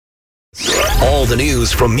All the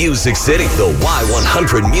news from Music City. The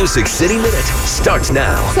Y100 Music City Minute starts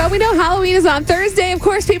now. So we know Halloween is on Thursday. Of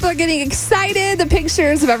course, people are getting excited. The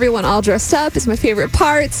pictures of everyone all dressed up is my favorite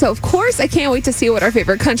part. So, of course, I can't wait to see what our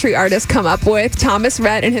favorite country artists come up with. Thomas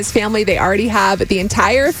Rhett and his family, they already have the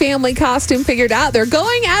entire family costume figured out. They're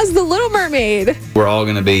going as the Little Mermaid. We're all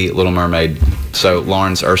going to be Little Mermaid. So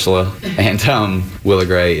Lauren's Ursula, and Willa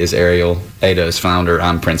Gray is Ariel, Ada is Flounder,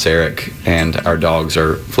 I'm Prince Eric, and our dogs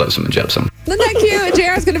are Flotsam and Jepsam. Isn't that cute?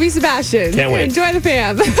 JR's going to be Sebastian. Can't wait. Enjoy the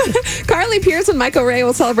fam. Carly Pierce and Michael Ray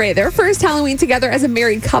will celebrate their first Halloween together as a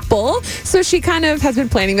married couple. So she kind of has been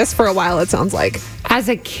planning this for a while, it sounds like. As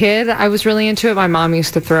a kid, I was really into it. My mom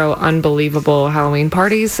used to throw unbelievable Halloween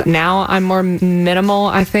parties. Now I'm more minimal,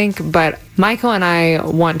 I think, but Michael and I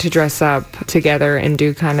want to dress up together and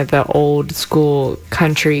do kind of the old school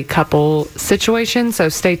country couple situation, so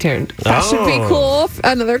stay tuned. That should be cool.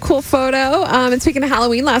 Another cool photo. And speaking of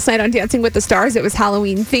Halloween, last night on Dancing with the Stars, it was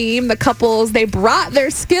Halloween theme. The couples, they brought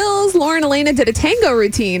their skills. Lauren Alaina did a tango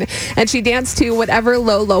routine, and she danced to Whatever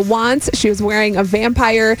Lola Wants. She was wearing a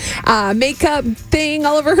vampire makeup thing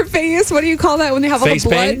all over her face. What do you call that when they have all the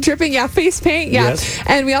blood dripping? Yeah, face paint. Yeah. Yes.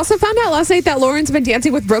 And we also found out last night that Lauren's been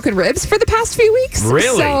dancing with broken ribs for the past few weeks.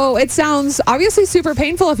 Really? So it sounds obviously super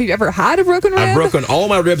painful if you've ever had a broken rib. I've broken all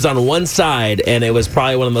my ribs on one side, and it was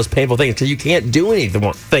probably one of the most painful things because you can't do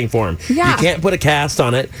anything for them. Yeah. You can't put a cast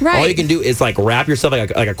on it. Right. All you can do is like wrap yourself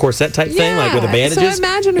like a corset type thing, like with the bandages. So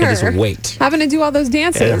imagine her and just wait. having to do all those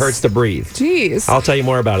dances. And it hurts to breathe. Jeez. I'll tell you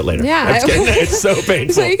more about it later. Yeah. It's so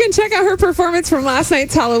painful. So you can check out her performance from last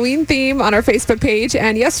night's Halloween theme on our Facebook page.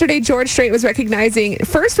 And yesterday, George Strait was recognizing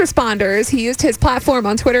first responders. He used his platform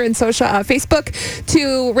on Twitter and social Facebook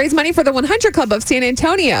to raise money for the 100 Club of San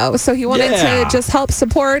Antonio. So he wanted to just help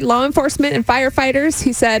support law enforcement and firefighters.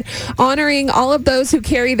 He said, honoring all of those who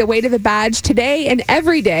carry the weight of the badge today and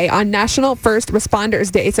every day on National First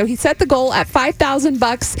Responders Day. So he set the goal at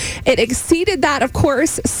 $5,000. It exceeded that, of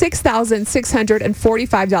course,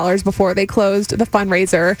 $6,645 before they closed the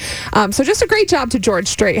fundraiser. So just a great job to George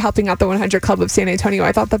Strait helping out the 100 Club of San Antonio.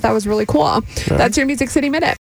 I thought that was really cool. That's your Music City Minute.